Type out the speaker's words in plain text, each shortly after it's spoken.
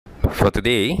For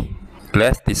today,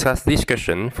 let's discuss this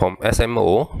question from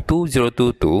SMO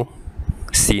 2022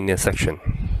 Senior section.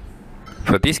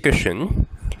 For this question,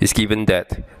 it's given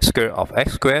that square root of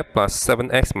x squared plus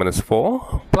 7x minus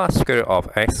 4 plus square root of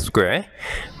x squared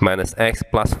minus x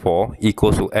plus 4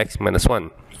 equals to x minus 1.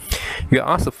 We are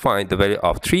asked to find the value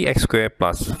of 3x squared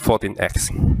plus 14x.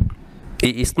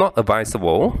 It is not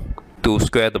advisable to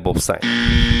square the both sides.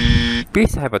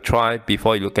 Please have a try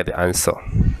before you look at the answer.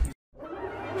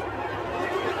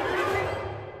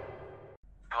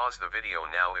 Pause the video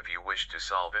now if you wish to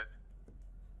solve it.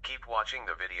 Keep watching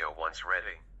the video once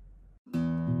ready.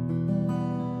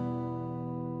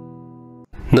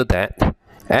 Note that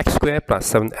x squared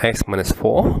plus 7x minus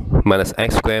 4 minus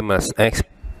x squared minus x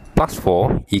plus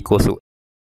 4 equals to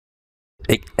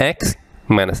 8x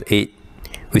minus 8,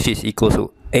 which is equal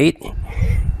to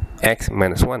 8x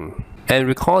minus 1. And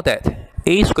recall that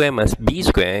a squared minus b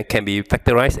squared can be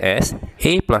factorized as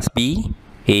a plus b,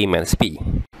 a minus b.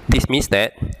 This means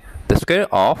that the square root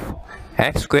of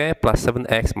x squared plus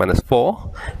 7x minus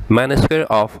 4 minus square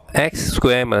root of x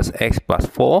squared minus x plus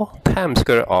 4 times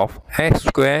square root of x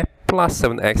squared plus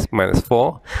 7x minus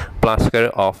 4 plus square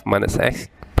root of minus x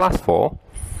plus 4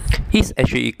 is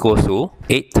actually equal to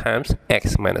 8 times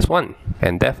x minus 1.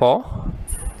 And therefore,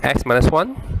 x minus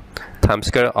 1 times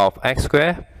square root of x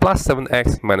squared plus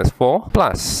 7x minus 4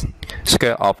 plus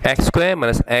square root of x squared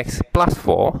minus x plus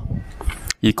 4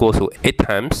 equals to 8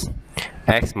 times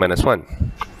x minus 1.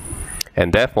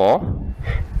 And therefore,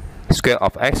 square root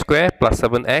of x squared plus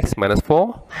 7x minus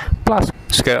 4 plus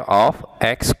square root of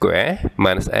x squared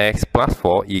minus x plus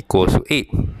 4 equals to 8.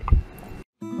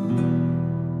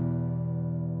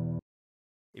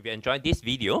 If you enjoyed this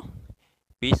video,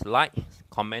 please like,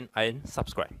 comment and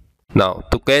subscribe. Now,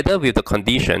 together with the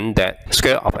condition that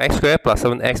square root of x squared plus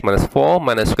 7x minus 4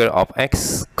 minus square root of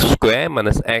x squared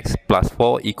minus x plus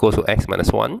 4 equals to x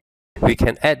minus 1, we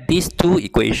can add these two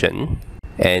equations,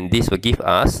 and this will give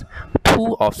us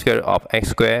 2 of square root of x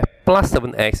squared plus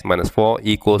 7x minus 4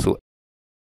 equals to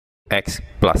x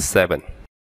plus 7.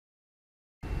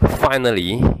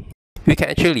 Finally, we can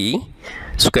actually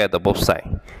square the both sides,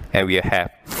 and we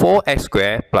have 4x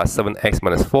squared plus 7x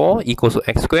minus 4 equals to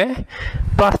x squared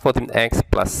plus 14x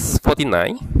plus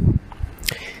 49,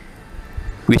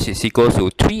 which is equal to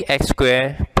 3x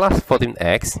squared plus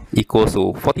 14x equals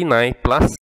to 49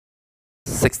 plus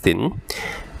 16,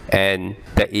 and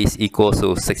that is equal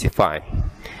to 65.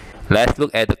 Let's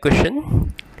look at the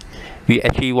question. We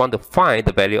actually want to find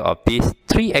the value of this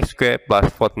 3x squared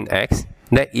plus 14x,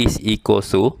 that is equal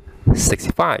to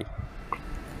 65.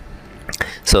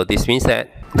 So this means that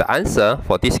the answer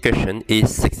for this question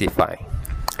is 65.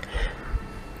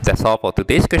 That's all for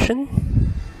today's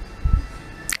question.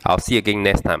 I'll see you again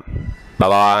next time. Bye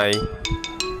bye.